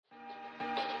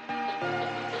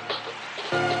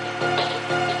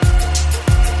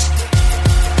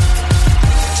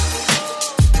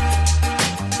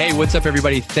what's up,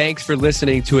 everybody? Thanks for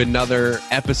listening to another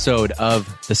episode of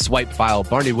The Swipe File.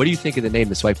 Barney, what do you think of the name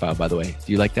The Swipe File, by the way?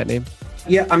 Do you like that name?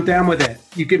 Yeah, I'm down with it.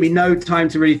 You give me no time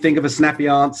to really think of a snappy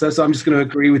answer, so I'm just going to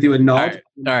agree with you and nod.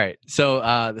 All right. So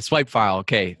The Swipe File.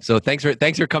 Okay. So thanks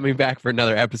for coming back for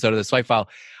another episode of The Swipe File.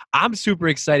 I'm super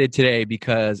excited today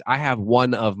because I have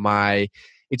one of my...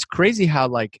 It's crazy how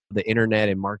like the internet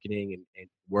and marketing and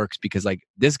works, because like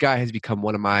this guy has become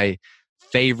one of my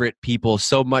favorite people,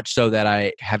 so much so that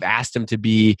I have asked him to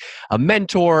be a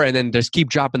mentor and then just keep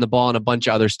dropping the ball on a bunch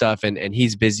of other stuff. And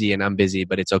he's busy and I'm busy,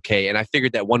 but it's okay. And I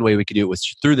figured that one way we could do it was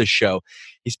through the show.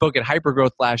 He spoke at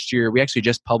Hypergrowth last year. We actually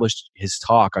just published his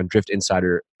talk on Drift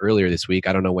Insider earlier this week.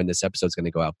 I don't know when this episode's going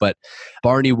to go out, but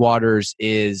Barney Waters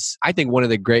is, I think, one of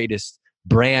the greatest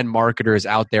brand marketers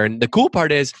out there. And the cool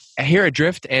part is here at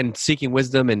Drift and Seeking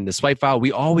Wisdom and The Swipe File,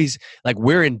 we always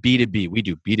we're in B2B. We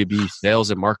do B2B sales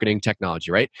and marketing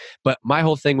technology, right? But my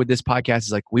whole thing with this podcast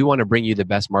is we want to bring you the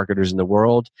best marketers in the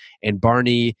world. And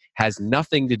Barney has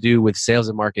nothing to do with sales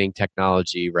and marketing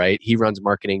technology, right? He runs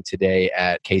marketing today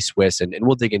at K-Swiss, and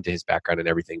we'll dig into his background and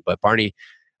everything. But Barney,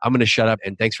 I'm going to shut up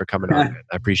and thanks for coming on, man.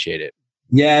 I appreciate it.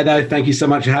 Yeah, no, thank you so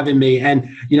much for having me. And,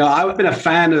 I've been a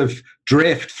fan of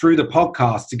Drift through the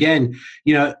podcast. Again,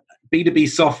 B2B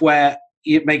software,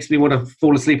 it makes me want to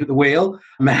fall asleep at the wheel,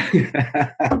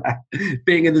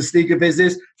 being in the sneaker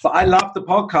business. But I love the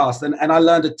podcast and I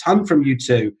learned a ton from you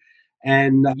two.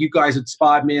 And you guys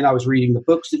inspired me, and I was reading the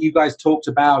books that you guys talked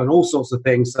about and all sorts of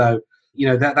things. So,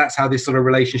 that's how this sort of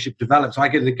relationship develops. So I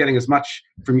get getting as much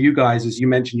from you guys as you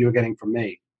mentioned you were getting from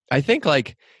me. I think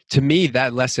to me,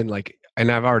 that lesson, and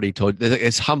I've already told,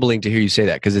 it's humbling to hear you say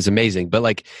that because it's amazing.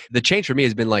 But the change for me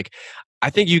has been I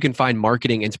think you can find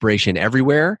marketing inspiration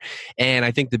everywhere. And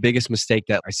I think the biggest mistake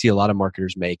that I see a lot of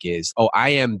marketers make is, I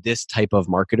am this type of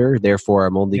marketer, therefore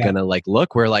I'm only going to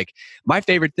look. Where my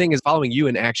favorite thing is following you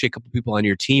and actually a couple people on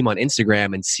your team on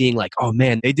Instagram and seeing oh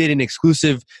man, they did an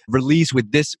exclusive release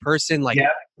with this person.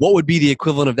 What would be the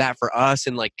equivalent of that for us?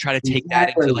 And try to take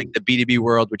that into the B2B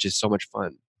world, which is so much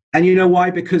fun. And you know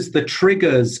why? Because the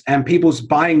triggers and people's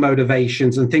buying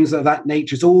motivations and things of that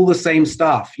nature is all the same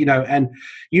stuff, and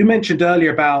you mentioned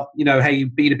earlier about, hey,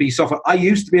 B2B software. I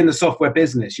used to be in the software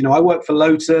business. I worked for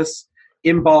Lotus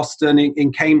in Boston,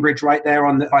 in Cambridge, right there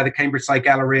by the Cambridge Side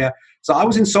Galleria. So I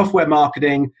was in software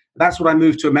marketing. That's what I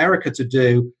moved to America to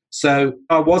do. So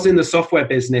I was in the software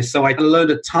business. So I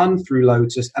learned a ton through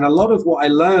Lotus. And a lot of what I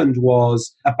learned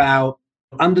was about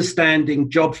understanding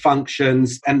job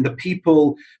functions and the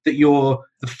people that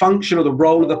the function or the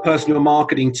role of the person you're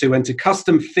marketing to, and to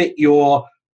custom fit your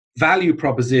value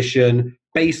proposition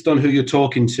based on who you're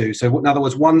talking to. So in other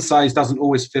words, one size doesn't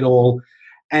always fit all.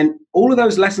 And all of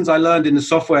those lessons I learned in the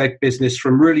software business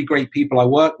from really great people I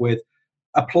work with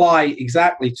apply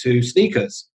exactly to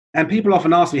sneakers. And people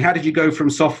often ask me, how did you go from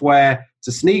software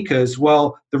to sneakers?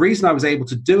 Well, the reason I was able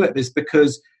to do it is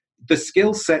because the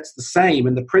skill set's the same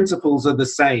and the principles are the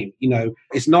same.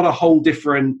 It's not a whole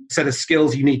different set of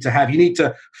skills you need to have. You need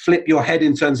to flip your head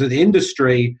in terms of the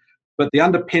industry, but the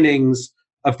underpinnings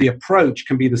of the approach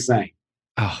can be the same.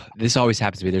 Oh, this always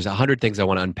happens to me. There's 100 things I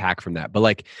want to unpack from that.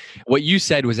 But what you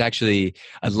said was actually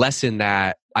a lesson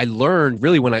that I learned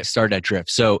really when I started at Drift.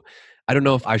 So I don't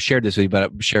know if I've shared this with you, but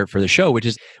I'll share it for the show, which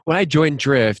is when I joined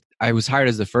Drift, I was hired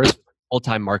as the first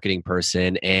full-time marketing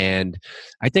person. And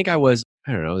I think I was,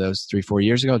 that was 3-4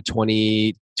 years ago,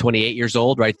 28 years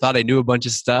old, right? Thought I knew a bunch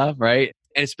of stuff, right?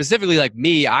 And specifically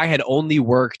me, I had only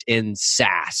worked in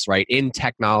SaaS, right? In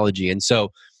technology. And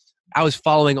so I was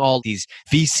following all these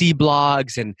VC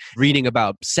blogs and reading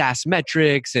about SaaS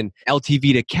metrics and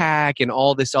LTV to CAC and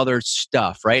all this other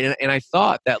stuff, right? And I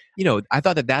thought that,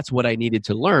 that's what I needed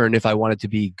to learn if I wanted to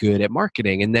be good at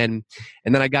marketing. And then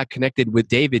I got connected with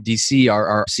David DC,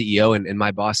 our CEO and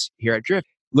my boss here at Drift.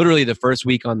 Literally the first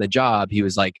week on the job, he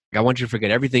was like, I want you to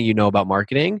forget everything you know about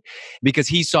marketing, because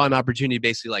he saw an opportunity to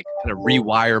basically kind of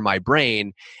rewire my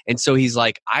brain. And so he's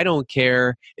like, I don't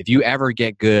care if you ever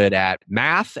get good at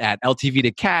math, at LTV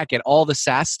to CAC, at all the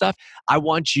SaaS stuff. I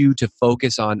want you to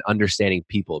focus on understanding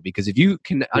people, because if you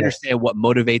can understand what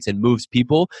motivates and moves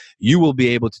people, you will be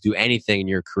able to do anything in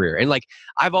your career. And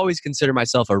I've always considered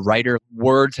myself a writer.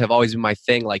 Words have always been my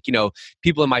thing.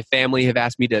 People in my family have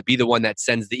asked me to be the one that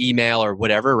sends the email or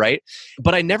whatever. Right.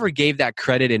 But I never gave that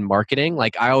credit in marketing.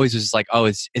 I always was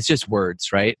it's just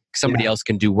words, right? Somebody else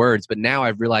can do words. But now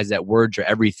I've realized that words are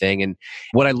everything. And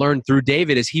what I learned through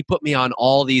David is he put me on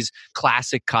all these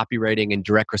classic copywriting and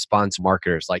direct response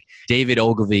marketers like David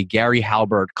Ogilvy, Gary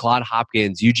Halbert, Claude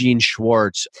Hopkins, Eugene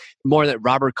Schwartz, more than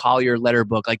Robert Collier, Letter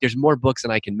Book. There's more books than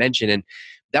I can mention. And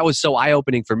that was so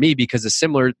eye-opening for me, because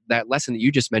that lesson that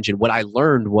you just mentioned, what I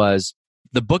learned was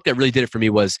the book that really did it for me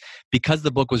was because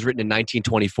the book was written in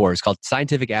 1924. It's called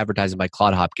Scientific Advertising by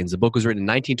Claude Hopkins. The book was written in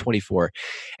 1924.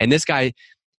 And this guy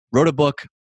wrote a book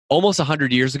almost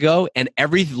 100 years ago. And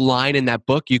every line in that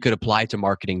book you could apply to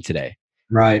marketing today.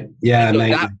 Right. Yeah.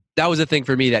 So that was a thing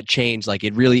for me that changed. Like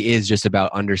it really is just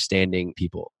about understanding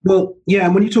people. Well, yeah.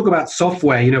 And when you talk about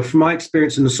software, from my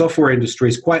experience in the software industry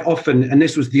is quite often, and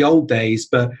this was the old days,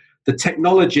 but the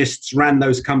technologists ran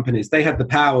those companies. They had the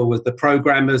power with the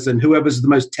programmers and whoever's the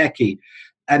most techie.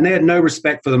 And they had no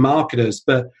respect for the marketers.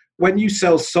 But when you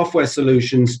sell software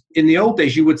solutions, in the old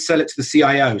days, you would sell it to the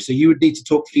CIO. So you would need to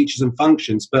talk features and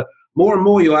functions. But more and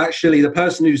more, you're actually the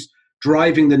person who's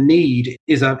driving the need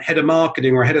is a head of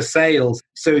marketing or a head of sales.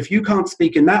 So if you can't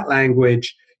speak in that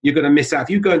language, you're going to miss out. If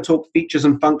you go and talk features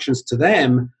and functions to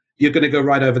them, you're going to go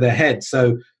right over their head.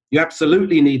 So you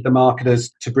absolutely need the marketers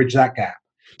to bridge that gap.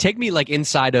 Take me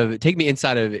inside of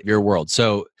your world.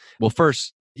 So, well,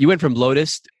 first, you went from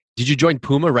Lotus. Did you join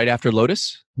Puma right after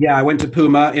Lotus? Yeah, I went to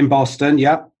Puma in Boston.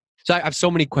 Yep. So I have so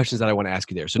many questions that I want to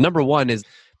ask you there. So number one is,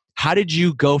 how did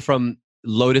you go from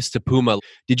Lotus to Puma?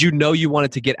 Did you know you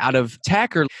wanted to get out of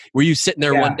tech, or were you sitting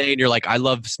there one day and you're like, I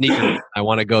love sneakers, I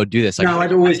want to go do this? Like, no,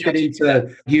 I'd always get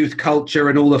into youth culture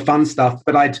and all the fun stuff,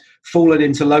 but I'd fallen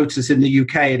into Lotus in the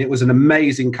UK, and it was an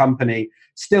amazing company.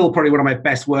 Still probably one of my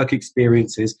best work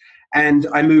experiences. And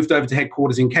I moved over to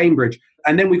headquarters in Cambridge.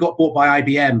 And then we got bought by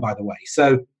IBM, by the way.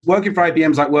 So working for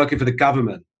IBM is like working for the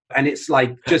government. And it's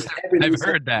like just everything. I've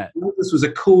heard that. This was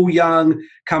a cool young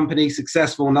company,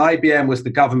 successful, and IBM was the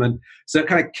government. So it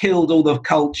kind of killed all the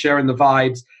culture and the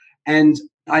vibes. And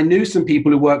I knew some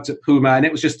people who worked at Puma, and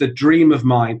it was just a dream of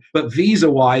mine. But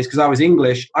visa-wise, because I was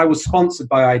English, I was sponsored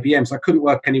by IBM, so I couldn't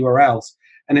work anywhere else.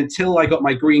 And until I got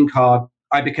my green card,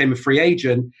 I became a free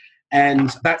agent.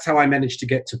 And that's how I managed to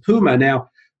get to Puma. Now,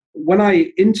 when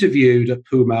I interviewed at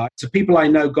Puma, to people I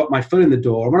know got my foot in the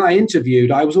door. When I interviewed,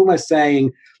 I was almost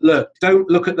saying, look, don't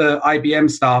look at the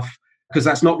IBM stuff because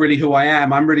that's not really who I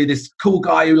am. I'm really this cool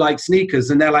guy who likes sneakers.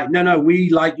 And they're like, no, we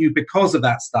like you because of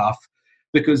that stuff.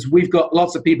 Because we've got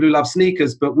lots of people who love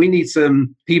sneakers, but we need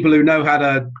some people who know how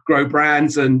to grow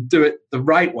brands and do it the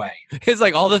right way. It's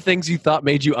like all the things you thought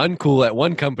made you uncool at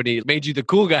one company made you the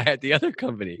cool guy at the other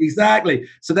company. Exactly.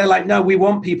 So they're like, no, we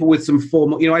want people with some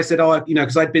formal, I said,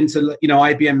 because I'd been to,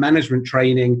 IBM management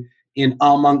training in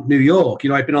Armonk, New York.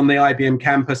 I'd been on the IBM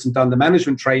campus and done the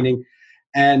management training,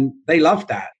 and they loved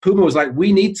that. Puma was like,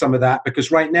 we need some of that because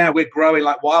right now we're growing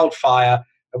like wildfire.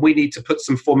 And we need to put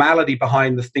some formality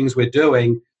behind the things we're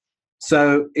doing.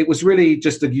 So it was really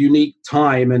just a unique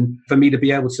time, and for me to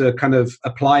be able to kind of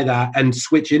apply that and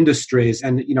switch industries.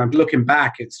 And, I'm looking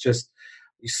back, it's just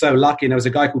so lucky. And there was a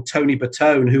guy called Tony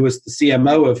Bertone, who was the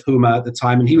CMO of Puma at the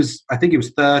time. And I think he was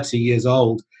 30 years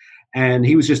old. And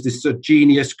he was just this sort of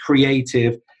genius,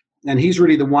 creative. And he's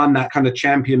really the one that kind of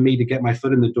championed me to get my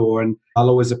foot in the door. And I'll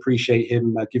always appreciate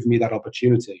him giving me that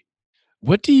opportunity.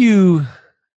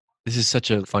 This is such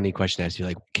a funny question to ask you.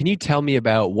 Like, can you tell me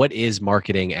about what is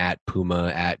marketing at Puma,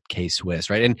 at K-Swiss,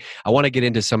 right? And I want to get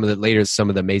into some of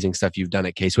the amazing stuff you've done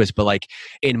at K-Swiss. But like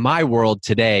in my world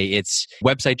today, it's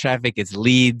website traffic, it's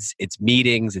leads, it's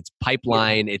meetings, it's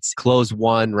pipeline, it's close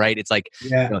one, right? It's like,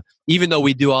 even though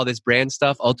we do all this brand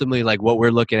stuff, ultimately, like what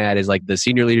we're looking at is like the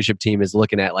senior leadership team is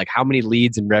looking at like how many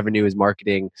leads and revenue is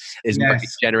marketing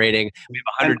generating. We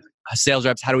have 100 sales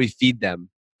reps. How do we feed them?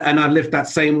 And I lived that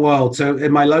same world. So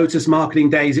in my Lotus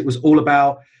marketing days, it was all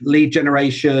about lead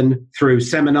generation through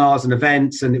seminars and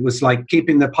events. And it was like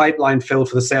keeping the pipeline filled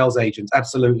for the sales agents.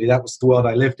 Absolutely. That was the world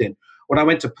I lived in. When I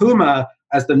went to Puma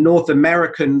as the North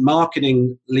American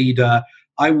marketing leader,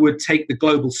 I would take the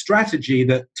global strategy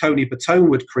that Tony Bertone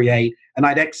would create, and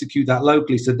I'd execute that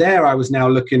locally. So there I was now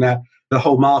looking at the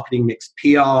whole marketing mix,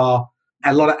 PR,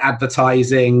 a lot of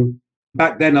advertising.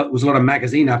 Back then, it was a lot of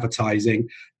magazine advertising,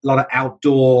 a lot of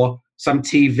outdoor, some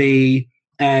TV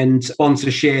and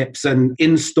sponsorships and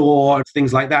in-store,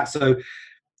 things like that. So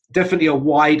definitely a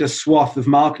wider swath of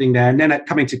marketing there. And then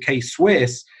coming to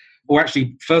K-Swiss, or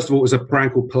actually, first of all, it was a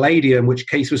brand called Palladium, which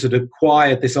K-Swiss had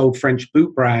acquired, this old French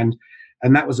boot brand.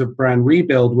 And that was a brand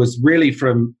rebuild, was really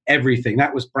from everything.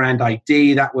 That was brand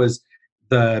ID, that was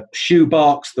the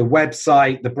shoebox, the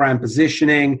website, the brand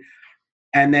positioning.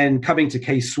 And then coming to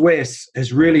K-Swiss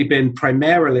has really been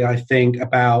primarily, I think,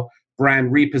 about brand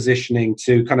repositioning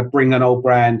to kind of bring an old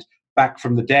brand back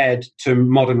from the dead to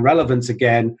modern relevance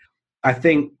again. I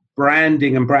think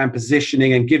branding and brand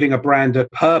positioning and giving a brand a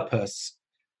purpose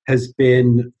has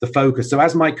been the focus. So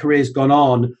as my career's gone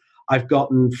on, I've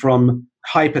gotten from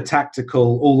hyper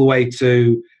tactical all the way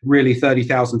to really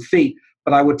 30,000 feet.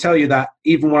 But I would tell you that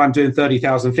even when I'm doing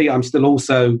 30,000 feet, I'm still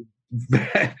also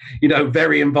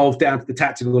very involved down to the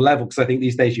tactical level, because I think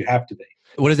these days you have to be.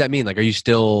 What does that mean? Like, are you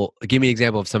still, give me an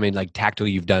example of something like tactical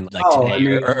you've done like today, I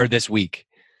mean, or this week?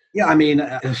 Yeah, I mean,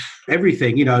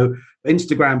 everything,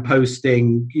 Instagram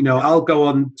posting, I'll go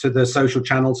on to the social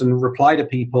channels and reply to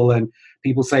people, and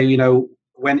people say,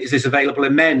 when is this available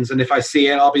in men's? And if I see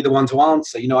it, I'll be the one to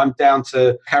answer. I'm down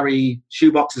to carry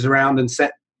shoe boxes around and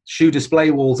set shoe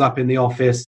display walls up in the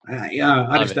office. I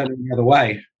just don't know any other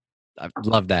way. I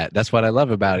love that. That's what I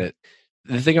love about it.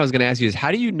 The thing I was going to ask you is,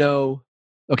 how do you know?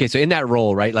 Okay, so in that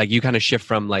role, right, like you kind of shift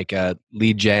from like a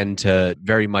lead gen to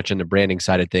very much in the branding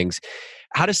side of things.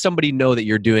 How does somebody know that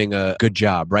you're doing a good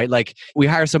job, right? Like we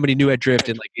hire somebody new at Drift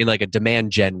in like a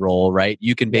demand gen role, right?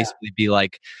 You can basically be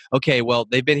like, okay, well,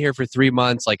 they've been here for 3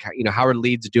 months. Like, how are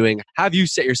leads doing? How have you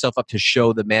set yourself up to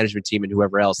show the management team and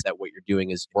whoever else that what you're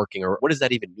doing is working? Or what does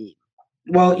that even mean?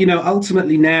 Well,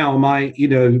 ultimately now my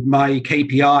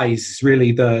KPIs is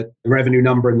really the revenue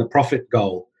number and the profit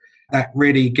goal. That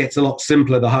really gets a lot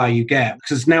simpler the higher you get,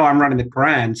 because now I'm running the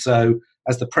brand. So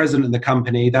as the president of the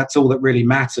company, that's all that really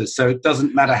matters. So it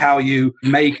doesn't matter how you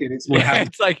make it. It's what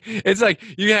happens. It's like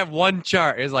you have one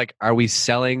chart. It's like, are we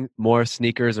selling more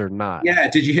sneakers or not? Yeah.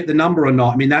 Did you hit the number or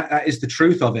not? I mean, that is the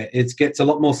truth of it. It gets a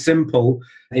lot more simple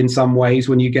in some ways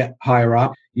when you get higher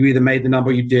up. You either made the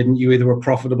number or you didn't. You either were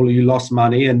profitable or you lost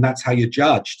money, and that's how you're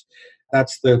judged.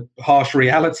 That's the harsh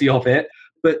reality of it.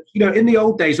 But, in the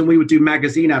old days when we would do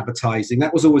magazine advertising,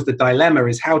 that was always the dilemma,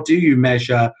 is how do you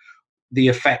measure the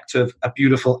effect of a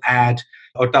beautiful ad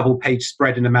or double page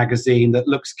spread in a magazine that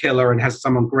looks killer and has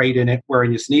someone great in it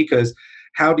wearing your sneakers?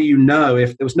 How do you know?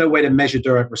 If there was no way to measure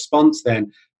direct response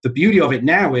then? The beauty of it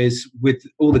now is with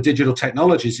all the digital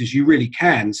technologies is you really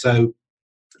can. So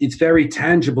it's very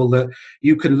tangible that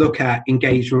you can look at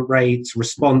engagement rates,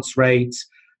 response rates,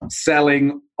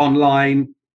 selling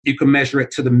online. You can measure it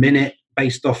to the minute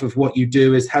based off of what you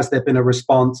do. Has there been a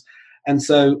response? And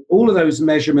so all of those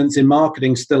measurements in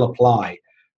marketing still apply.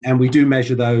 And we do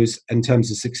measure those in terms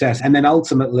of success. And then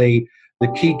ultimately, the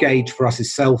key gauge for us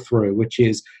is sell-through, which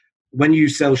is when you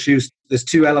sell shoes, there's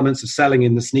 2 elements of selling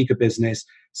in the sneaker business.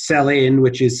 Sell-in,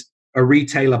 which is a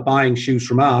retailer buying shoes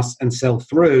from us, and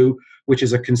sell-through, which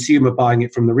is a consumer buying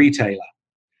it from the retailer.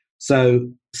 So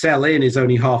sell-in is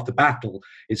only half the battle.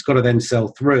 It's got to then sell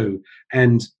through.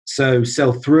 And so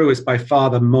sell-through is by far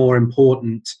the more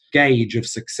important gauge of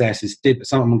success. Did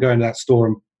someone go into that store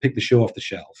and pick the shoe off the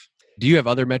shelf? Do you have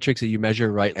other metrics that you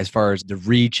measure, right, as far as the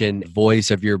reach and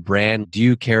voice of your brand? Do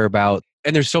you care about,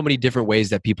 and there's so many different ways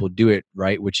that people do it,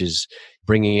 right, which is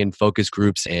bringing in focus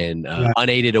groups and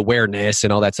unaided awareness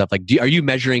and all that stuff. Like, are you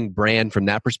measuring brand from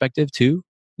that perspective too?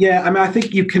 Yeah, I mean, I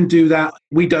think you can do that.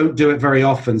 We don't do it very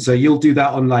often. So you'll do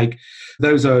that on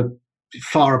those are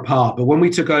far apart. But when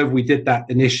we took over, we did that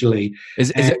initially.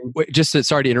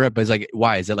 Sorry to interrupt, but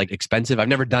why? Is it expensive? I've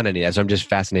never done any of that, so I'm just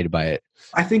fascinated by it.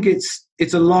 I think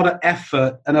it's a lot of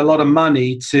effort and a lot of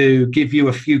money to give you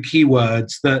a few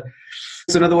keywords that.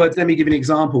 So in other words, let me give you an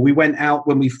example. We went out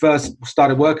when we first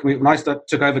started working, when I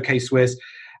took over K-Swiss,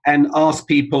 and asked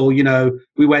people,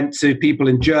 we went to people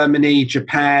in Germany,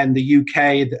 Japan, the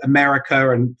UK,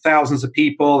 America, and thousands of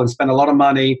people, and spent a lot of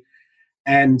money.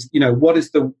 And, what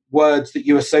is the words that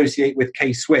you associate with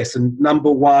K-Swiss? And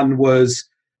number 1 was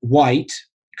white,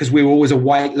 because we were always a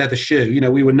white leather shoe.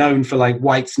 We were known for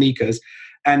white sneakers.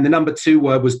 And the number 2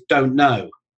 word was don't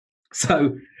know.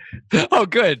 So... Oh,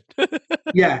 good.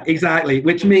 Yeah, exactly.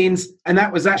 Which means, and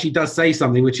that was actually does say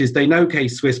something, which is they know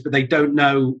K-Swiss, but they don't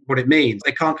know what it means.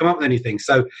 They can't come up with anything.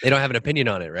 So they don't have an opinion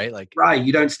on it, right? Right.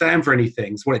 You don't stand for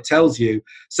anything. It's what it tells you.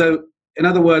 So in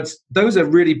other words, those are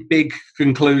really big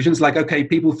conclusions. Okay,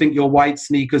 people think you're white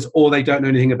sneakers or they don't know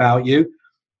anything about you.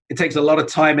 It takes a lot of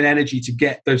time and energy to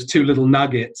get those 2 little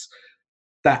nuggets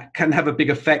that can have a big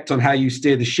effect on how you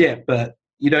steer the ship, but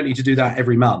you don't need to do that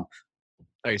every month.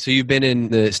 All right, so you've been in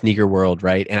the sneaker world,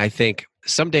 right? And I think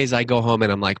some days I go home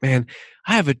and I'm like, man,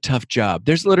 I have a tough job.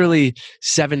 There's literally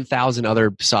 7,000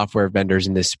 other software vendors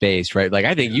in this space, right?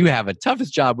 I think you have a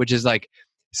toughest job, which is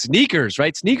sneakers,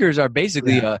 right? Sneakers are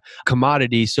basically a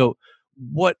commodity. So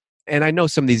and I know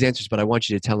some of these answers, but I want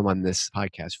you to tell them on this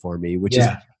podcast for me, which is,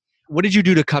 what did you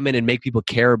do to come in and make people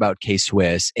care about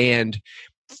K-Swiss? And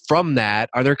from that,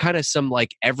 are there kind of some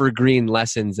evergreen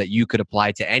lessons that you could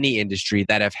apply to any industry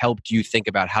that have helped you think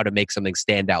about how to make something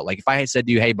stand out? If I had said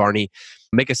to you, hey, Barney,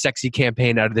 make a sexy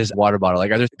campaign out of this water bottle,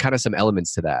 are there kind of some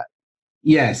elements to that?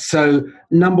 Yes. So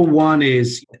number 1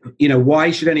 is,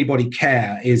 why should anybody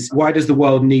care? Is why does the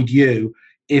world need you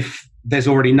if there's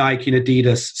already Nike and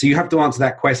Adidas? So you have to answer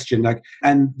that question.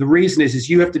 And the reason is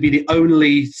you have to be the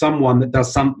only someone that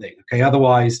does something. Okay.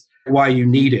 Otherwise, why are you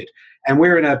needed? And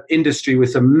we're in an industry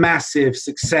with some massive,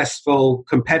 successful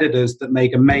competitors that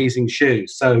make amazing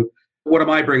shoes. So what am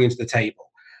I bringing to the table?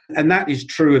 And that is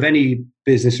true of any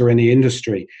business or any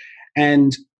industry.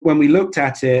 And when we looked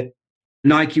at it,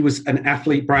 Nike was an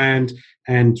athlete brand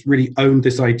and really owned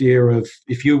this idea of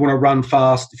if you want to run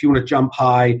fast, if you want to jump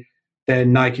high,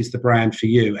 then Nike's the brand for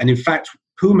you. And in fact,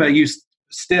 Puma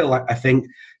still, I think,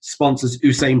 sponsors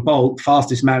Usain Bolt,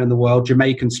 fastest man in the world,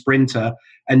 Jamaican sprinter.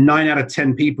 And 9 out of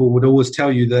 10 people would always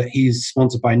tell you that he's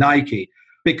sponsored by Nike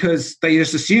because they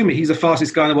just assume he's the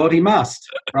fastest guy in the world. He must,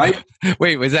 right?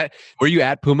 Wait, were you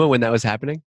at Puma when that was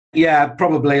happening? Yeah,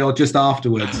 probably, or just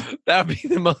afterwards. That would be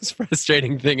the most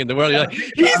frustrating thing in the world. You're like,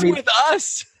 he's with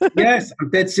us. Yes, I'm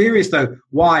dead serious though.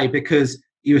 Why? Because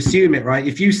you assume it, right?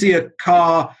 If you see a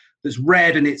car that's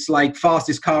red and it's like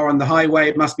fastest car on the highway,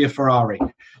 it must be a Ferrari.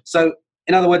 So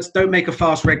in other words, don't make a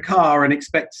fast red car and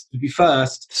expect to be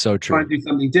first. So true. Try and do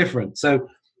something different. So,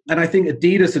 and I think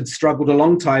Adidas had struggled a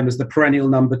long time as the perennial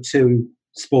number 2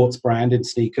 sports brand in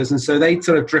sneakers. And so they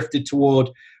sort of drifted toward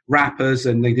rappers,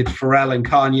 and they did Pharrell and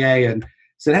Kanye and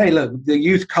said, hey, look, the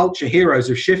youth culture heroes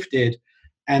have shifted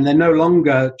and they're no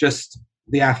longer just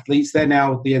the athletes. They're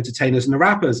now the entertainers and the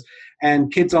rappers.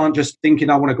 And kids aren't just thinking,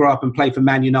 I want to grow up and play for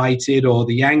Man United or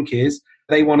the Yankees.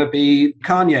 They want to be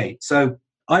Kanye. So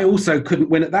I also couldn't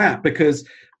win at that because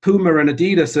Puma and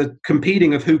Adidas are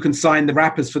competing of who can sign the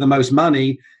rappers for the most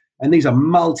money. And these are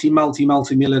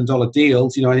multi-million dollar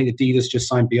deals. You know, I think Adidas just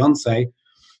signed Beyonce.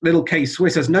 Little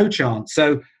K-Swiss has no chance.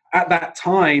 So at that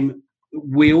time,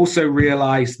 we also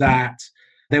realized that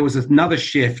there was another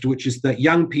shift, which is that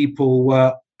young people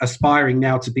were aspiring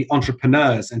now to be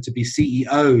entrepreneurs and to be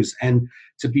CEOs and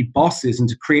to be bosses and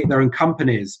to create their own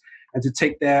companies and to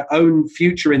take their own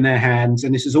future in their hands.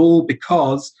 And this is all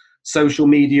because social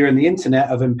media and the internet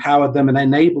have empowered them and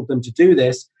enabled them to do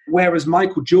this. Whereas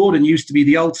Michael Jordan used to be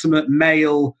the ultimate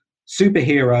male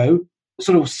superhero,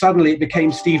 sort of suddenly it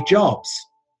became Steve Jobs.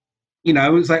 You know,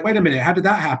 it was like, wait a minute, how did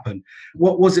that happen?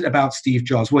 What was it about Steve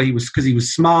Jobs? Well, because he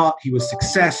was smart, he was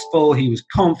successful, he was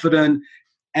confident.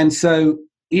 And so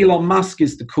Elon Musk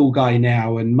is the cool guy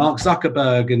now, and Mark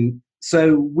Zuckerberg. And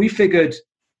so we figured,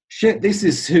 shit, this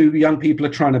is who young people are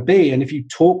trying to be. And if you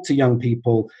talk to young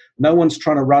people, no one's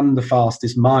trying to run the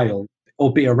fastest mile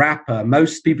or be a rapper.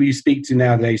 Most people you speak to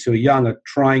nowadays who are young are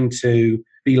trying to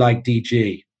be like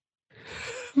DG.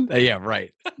 Yeah,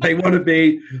 right. They want to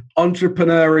be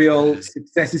entrepreneurial,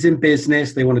 successes in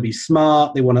business. They want to be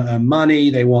smart. They want to earn money.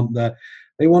 They want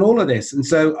all of this. And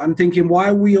so I'm thinking, why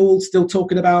are we all still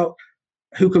talking about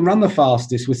who can run the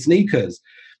fastest with sneakers?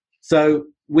 So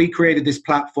we created this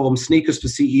platform, Sneakers for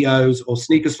CEOs or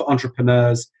Sneakers for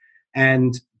Entrepreneurs.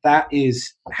 And that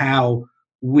is how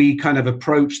we kind of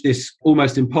approached this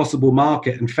almost impossible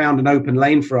market and found an open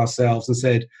lane for ourselves and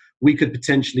said, we could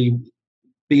potentially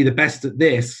be the best at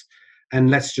this, and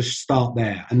let's just start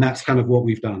there. And that's kind of what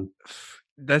we've done.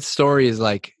 That story is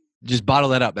like, just bottle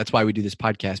that up. That's why we do this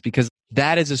podcast, because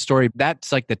that is a story.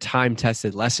 That's like the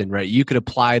time-tested lesson, right? You could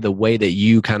apply the way that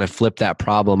you kind of flip that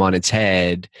problem on its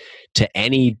head to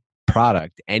any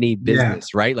product, any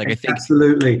business, right? Like I think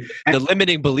absolutely. The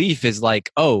limiting belief is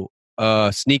like,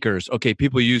 sneakers. Okay,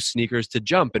 people use sneakers to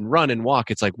jump and run and walk.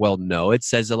 It's like, well, no, it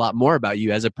says a lot more about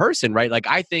you as a person, right? Like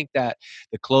I think that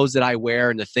the clothes that I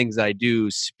wear and the things that I do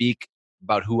speak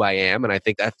about who I am. And I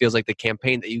think that feels like the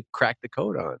campaign that you cracked the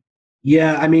code on.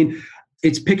 Yeah, I mean,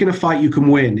 it's picking a fight you can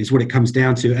win is what it comes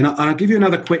down to. And I'll give you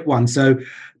another quick one. So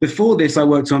before this, I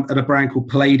worked at a brand called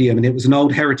Palladium, and it was an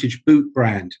old heritage boot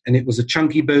brand. And it was a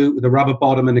chunky boot with a rubber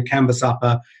bottom and a canvas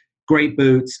upper, great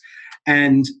boots.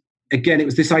 And again, it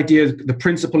was this idea of the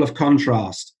principle of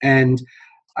contrast. And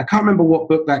I can't remember what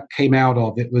book that came out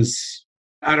of. It was,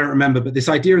 I don't remember, but this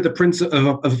idea of the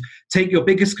principle of take your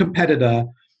biggest competitor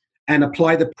and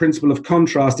apply the principle of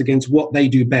contrast against what they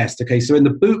do best. Okay, so in the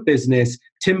boot business,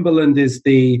 Timberland is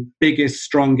the biggest,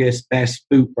 strongest, best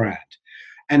boot brand.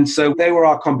 And so they were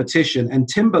our competition. And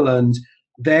Timberland,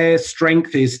 their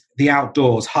strength is the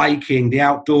outdoors, hiking, the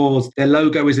outdoors. Their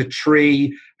logo is a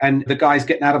tree, and the guy's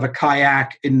getting out of a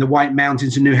kayak in the White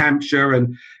Mountains in New Hampshire,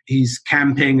 and he's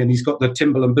camping, and he's got the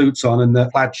Timberland boots on and the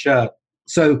plaid shirt.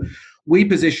 So we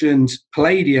positioned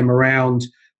Palladium around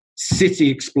city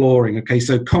exploring, okay,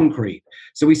 so concrete.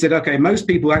 So we said, okay, most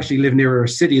people actually live nearer a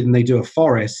city than they do a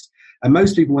forest. And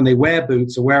most people, when they wear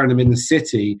boots, are wearing them in the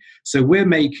city. So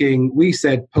we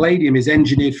said Palladium is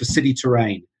engineered for city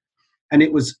terrain. And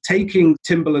it was taking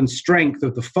Timberland's strength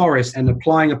of the forest and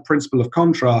applying a principle of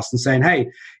contrast and saying, hey,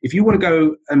 if you want to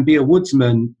go and be a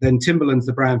woodsman, then Timberland's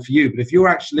the brand for you. But if you're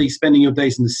actually spending your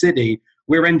days in the city,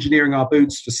 we're engineering our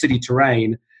boots for city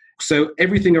terrain. So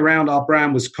everything around our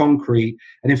brand was concrete.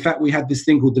 And in fact, we had this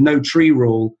thing called the no tree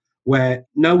rule, where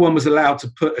no one was allowed to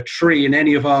put a tree in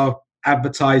any of our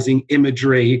advertising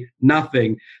imagery,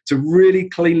 nothing, to really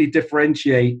cleanly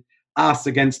differentiate us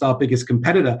against our biggest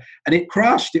competitor. And it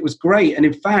crushed. It was great. And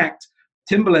in fact,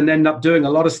 Timberland ended up doing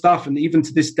a lot of stuff. And even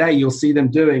to this day, you'll see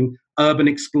them doing urban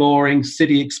exploring,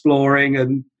 city exploring,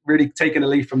 and really taking a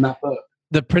leaf from that book.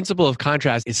 The principle of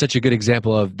contrast is such a good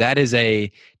example of that.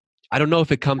 I don't know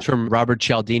if it comes from Robert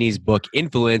Cialdini's book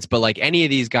Influence, but like any of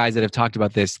these guys that have talked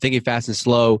about this, Thinking Fast and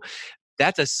Slow,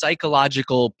 that's a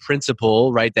psychological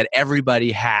principle, right, that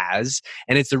everybody has.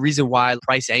 And it's the reason why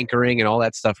price anchoring and all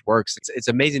that stuff works. It's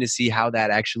amazing to see how that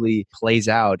actually plays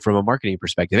out from a marketing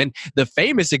perspective. And the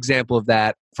famous example of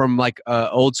that from like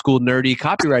old school nerdy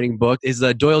copywriting book is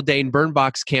the Doyle Dane Burn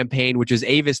Box campaign, which was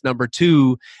Avis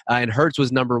 #2 and Hertz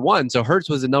was #1. So Hertz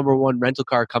was the #1 rental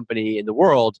car company in the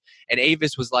world. And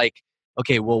Avis was like,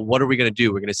 okay, well, what are we going to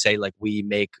do? We're going to say like we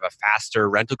make a faster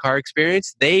rental car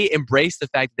experience. They embraced the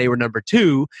fact that they were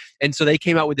 #2. And so they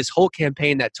came out with this whole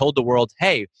campaign that told the world,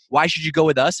 hey, why should you go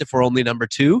with us if we're only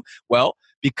 #2? Well,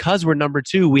 because we're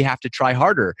 #2, we have to try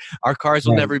harder. Our cars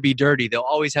will never be dirty. They'll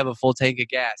always have a full tank of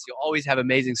gas. You'll always have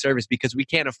amazing service because we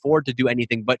can't afford to do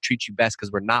anything but treat you best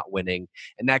because we're not winning.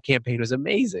 And that campaign was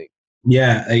amazing.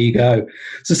 Yeah, there you go.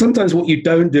 So sometimes what you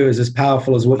don't do is as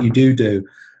powerful as what you do.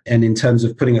 And in terms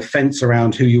of putting a fence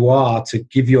around who you are to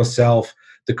give yourself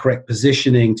the correct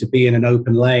positioning to be in an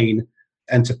open lane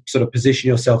and to sort of position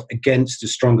yourself against a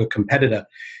stronger competitor.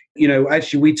 You know,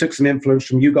 actually, we took some influence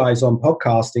from you guys on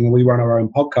podcasting, and we run our own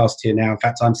podcast here now. In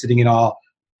fact, I'm sitting in our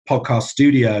podcast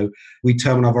studio. We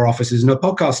turn one of our offices into a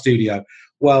podcast studio.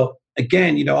 Well,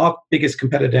 again, you know, our biggest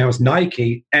competitor now is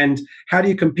Nike. And how do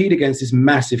you compete against this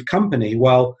massive company?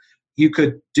 Well, you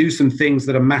could do some things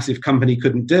that a massive company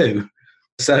couldn't do.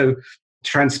 So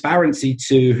transparency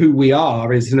to who we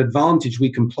are is an advantage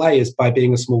we can play as by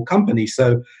being a small company.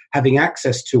 So having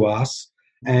access to us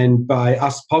and by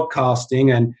us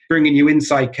podcasting and bringing you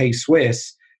inside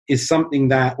K-Swiss is something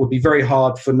that would be very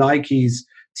hard for Nike's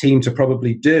team to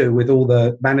probably do with all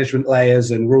the management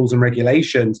layers and rules and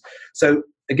regulations. So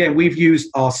again, we've used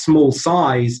our small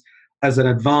size as an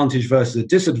advantage versus a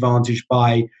disadvantage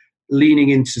by leaning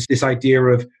into this idea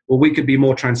of, well, we could be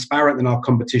more transparent than our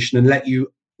competition and let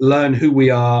you learn who we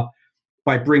are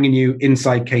by bringing you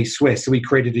inside K-Swiss. So we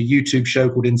created a YouTube show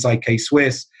called Inside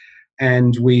K-Swiss,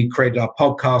 and we created our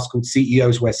podcast called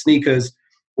CEOs Wear Sneakers,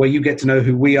 where you get to know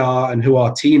who we are and who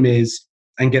our team is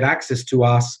and get access to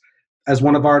us as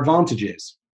one of our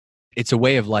advantages. It's a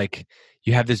way of like,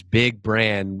 you have this big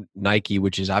brand, Nike,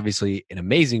 which is obviously an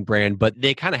amazing brand, but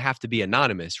they kind of have to be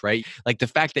anonymous, right? Like the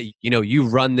fact that, you know, you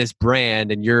run this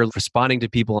brand and you're responding to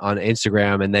people on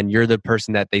Instagram, and then you're the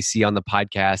person that they see on the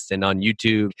podcast and on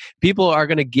YouTube. People are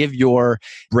going to give your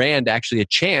brand actually a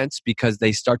chance because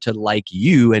they start to like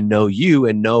you and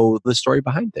know the story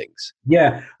behind things.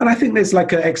 Yeah. And I think there's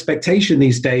like an expectation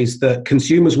these days that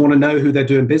consumers want to know who they're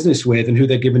doing business with and who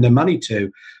they're giving their money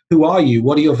to. Who are you?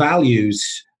 What are your values?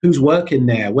 Who's working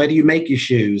there? Where do you make your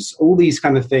shoes? All these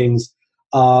kind of things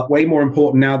are way more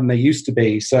important now than they used to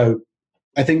be. So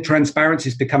I think transparency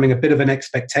is becoming a bit of an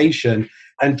expectation,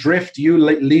 and Drift, you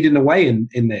leading the way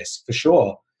in this for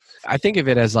sure. I think of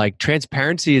it as like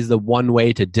transparency is the one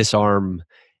way to disarm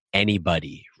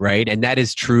anybody, right? And that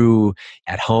is true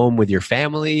at home with your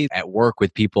family, at work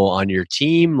with people on your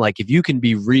team. Like if you can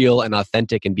be real and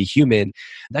authentic and be human,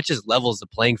 that just levels the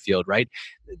playing field, right?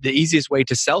 The easiest way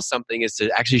to sell something is to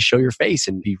actually show your face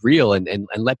and be real and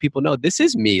let people know this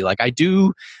is me. Like I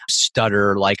do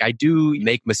stutter, like I do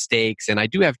make mistakes, and I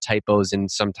do have typos in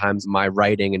sometimes my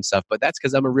writing and stuff, but that's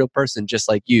because I'm a real person just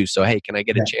like you. So, hey, can I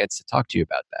get a chance to talk to you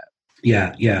about that?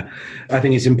 Yeah. I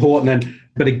think it's important.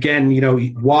 But again, you know,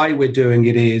 why we're doing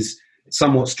it is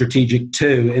somewhat strategic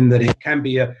too, in that it can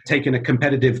be taking a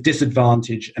competitive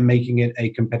disadvantage and making it a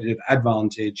competitive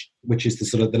advantage, which is the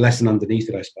sort of the lesson underneath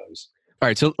it, I suppose. All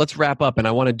right, so let's wrap up. And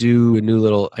I want to do a new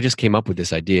little, I just came up with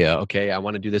this idea. Okay. I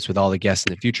want to do this with all the guests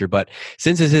in the future. But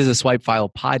since this is a Swipe File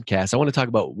podcast, I want to talk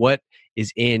about what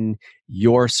is in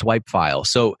your swipe file.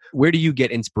 So where do you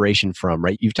get inspiration from,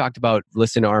 right? You've talked about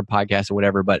listening to our podcast and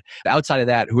whatever, but outside of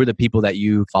that, who are the people that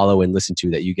you follow and listen to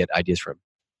that you get ideas from?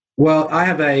 Well, I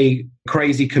have a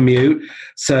crazy commute,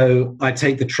 so I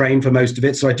take the train for most of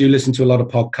it. So I do listen to a lot of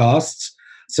podcasts.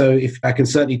 So if I can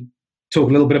certainly talk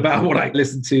a little bit about what I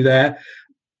listen to there.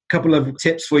 A couple of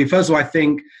tips for you. First of all, I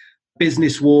think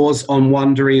Business Wars on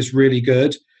Wondery is really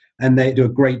good. And they do a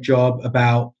great job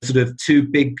about sort of two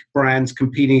big brands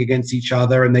competing against each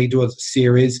other. And they do a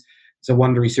series. It's a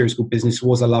Wondery series called Business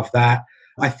Wars. I love that.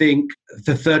 I think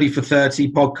the 30 for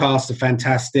 30 podcasts are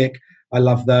fantastic. I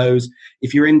love those.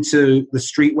 If you're into the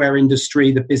streetwear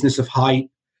industry, The Business of Hype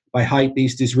by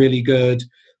Hypebeast is really good.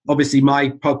 Obviously, my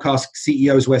podcast,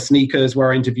 CEOs Wear Sneakers,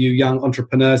 where I interview young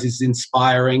entrepreneurs, is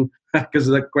inspiring because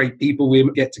of the great people we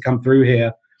get to come through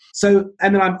here. So,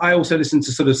 and then I also listen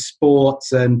to sort of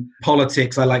sports and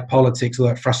politics. I like politics,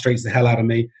 although it frustrates the hell out of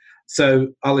me. So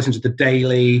I'll listen to The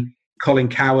Daily, Colin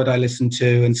Cowherd I listen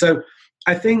to. And so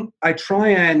I think I try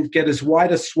and get as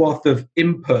wide a swath of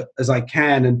input as I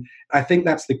can. And I think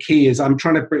that's the key is I'm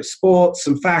trying to bring sports,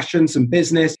 some fashion, some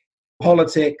business,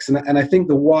 politics. And I think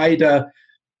the wider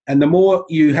and the more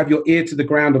you have your ear to the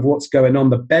ground of what's going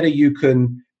on, the better you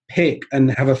can pick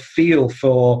and have a feel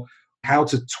for how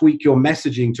to tweak your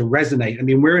messaging to resonate. I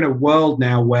mean, we're in a world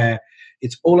now where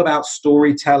it's all about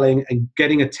storytelling and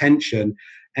getting attention.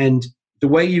 And the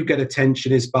way you get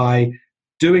attention is by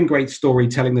doing great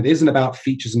storytelling that isn't about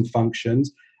features and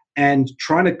functions and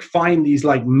trying to find these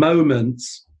like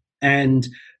moments and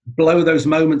blow those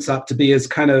moments up to be as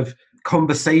kind of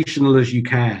conversational as you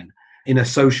can in a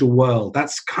social world.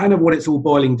 That's kind of what it's all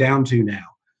boiling down to now.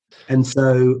 And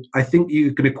so I think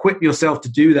you can equip yourself to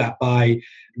do that by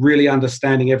really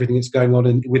understanding everything that's going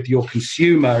on with your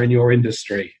consumer in your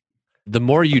industry. The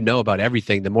more you know about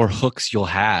everything, the more hooks you'll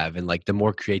have and like the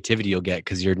more creativity you'll get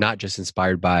because you're not just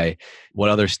inspired by what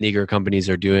other sneaker companies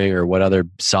are doing or what other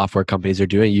software companies are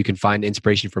doing. You can find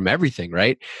inspiration from everything,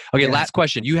 right? Okay, yeah. Last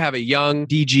question. You have a young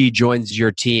DG joins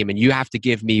your team and you have to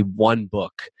give me one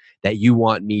book that you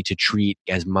want me to treat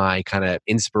as my kind of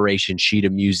inspiration, sheet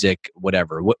of music,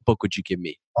 whatever. What book would you give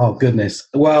me? Oh, goodness.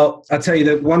 Well, I'll tell you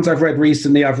the ones I've read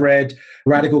recently, I've read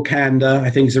Radical Candor. I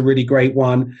think is a really great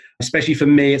one, especially for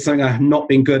me. It's something I've not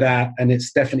been good at, and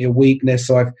it's definitely a weakness.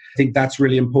 So I think that's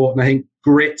really important. I think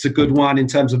Grit's a good one in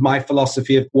terms of my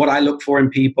philosophy of what I look for in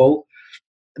people.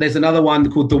 There's another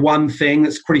one called The One Thing.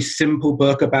 That's a pretty simple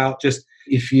book about just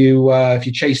if you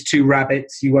chase two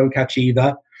rabbits, you won't catch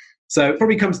either. So it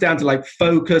probably comes down to like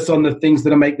focus on the things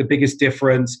that make the biggest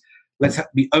difference. Let's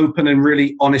be open and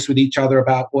really honest with each other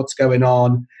about what's going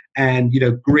on. And,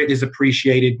 grit is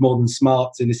appreciated more than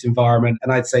smarts in this environment.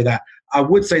 And I'd say that. I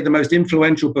would say the most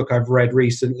influential book I've read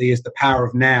recently is The Power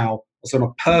of Now. So on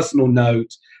a personal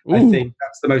note, I think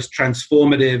that's the most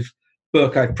transformative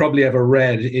book I've probably ever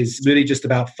read. Is really just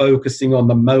about focusing on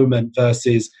the moment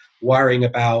versus worrying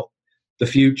about the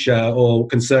future or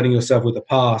concerning yourself with the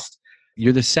past.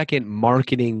 You're the second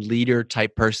marketing leader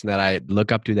type person that I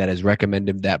look up to that has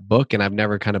recommended that book. And I've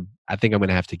never I think I'm going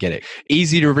to have to get it.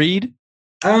 Easy to read?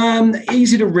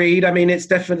 Easy to read. I mean, it's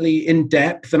definitely in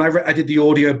depth. And I did the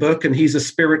audio book and he's a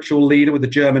spiritual leader with a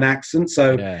German accent.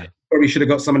 So probably should have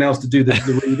got someone else to do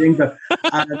the reading. But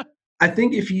I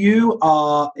think if you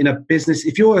are in a business,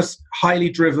 if you're highly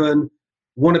driven,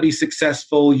 want to be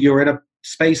successful, you're in a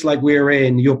space like we're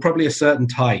in, you're probably a certain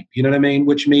type, you know what I mean?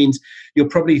 Which means you're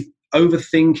probably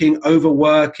overthinking,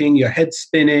 overworking, your head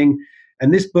spinning.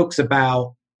 And this book's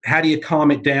about how do you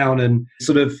calm it down and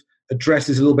sort of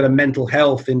addresses a little bit of mental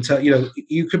health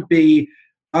you could be,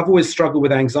 I've always struggled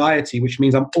with anxiety, which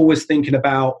means I'm always thinking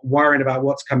about worrying about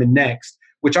what's coming next,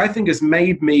 which I think has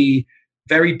made me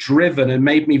very driven and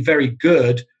made me very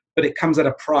good, but it comes at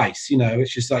a price.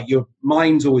 It's just like your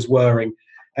mind's always worrying.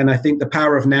 And I think The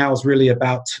Power of Now is really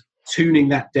about tuning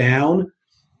that down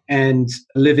and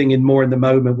living more in the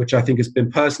moment, which I think has been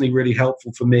personally really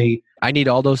helpful for me. I need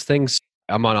all those things.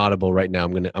 I'm on Audible right now.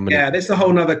 I'm gonna. Yeah, there's a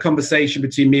whole nother conversation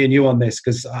between me and you on this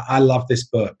because I love this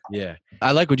book. Yeah,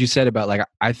 I like what you said about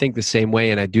I think the same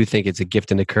way, and I do think it's a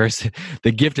gift and a curse.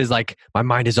 The gift is like my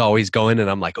mind is always going, and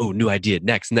I'm like, oh, new idea,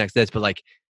 next, this. But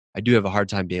I do have a hard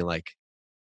time being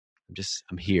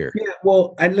I'm here. Yeah,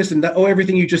 well, and listen,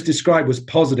 everything you just described was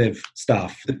positive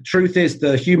stuff. The truth is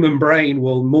the human brain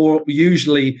will more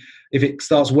usually, if it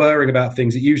starts worrying about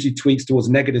things, it usually tweaks towards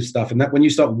negative stuff. And that when you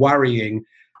start worrying,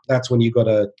 that's when you got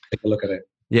to take a look at it.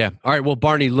 Yeah. All right. Well,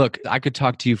 Barney, look, I could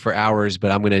talk to you for hours,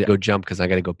 but I'm going to go jump because I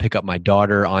got to go pick up my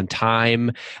daughter on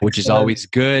time, which is always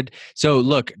good. So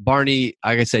look, Barney,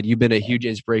 like I said, you've been a huge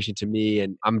inspiration to me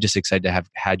and I'm just excited to have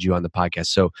had you on the podcast.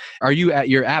 So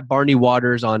you're at Barney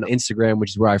Waters on Instagram,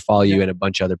 which is where I follow you and a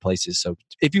bunch of other places. So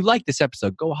if you like this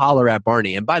episode, go holler at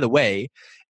Barney. And by the way,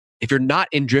 if you're not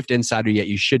in Drift Insider yet,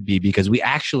 you should be because we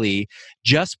actually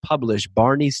just published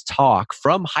Barney's talk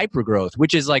from Hypergrowth,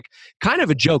 which is kind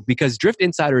of a joke because Drift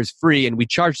Insider is free and we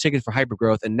charge tickets for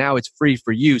Hypergrowth and now it's free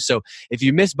for you. So if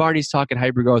you missed Barney's talk at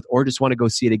Hypergrowth or just want to go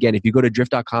see it again, if you go to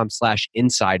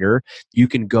drift.com/insider, you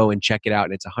can go and check it out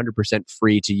and it's 100%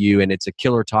 free to you. And it's a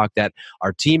killer talk that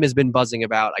our team has been buzzing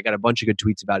about. I got a bunch of good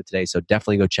tweets about it today. So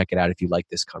definitely go check it out if you like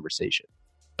this conversation.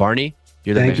 Barney,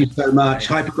 You're the Thank man. you so much.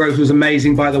 Hypergrowth was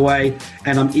amazing, by the way.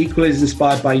 And I'm equally as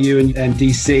inspired by you and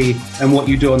DC and what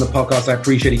you do on the podcast. I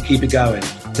appreciate it. Keep it going.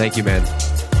 Thank you, man.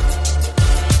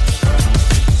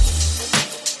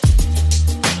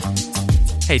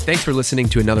 Hey, thanks for listening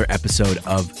to another episode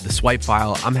of The Swipe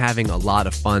File. I'm having a lot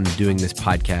of fun doing this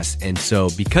podcast. And so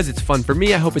because it's fun for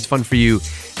me, I hope it's fun for you.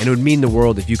 And it would mean the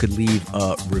world if you could leave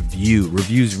a review.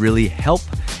 Reviews really help.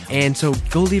 And so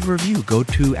go leave a review. Go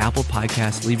to Apple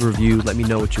Podcasts, leave a review. Let me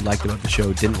know what you liked about the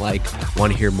show, didn't like,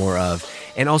 want to hear more of.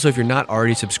 And also, if you're not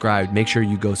already subscribed, make sure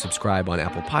you go subscribe on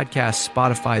Apple Podcasts,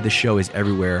 Spotify. The show is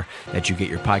everywhere that you get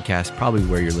your podcast, probably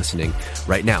where you're listening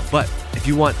right now. But if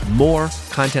you want more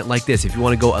content like this, if you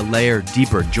want to go a layer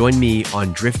deeper, join me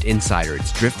on Drift Insider.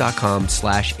 It's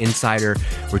drift.com/insider.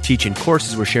 We're teaching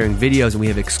courses, we're sharing videos, and we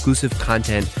have exclusive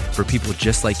content for people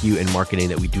just like you in marketing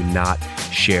that we do not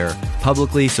share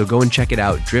publicly. So go and check it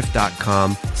out,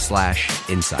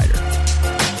 drift.com/insider.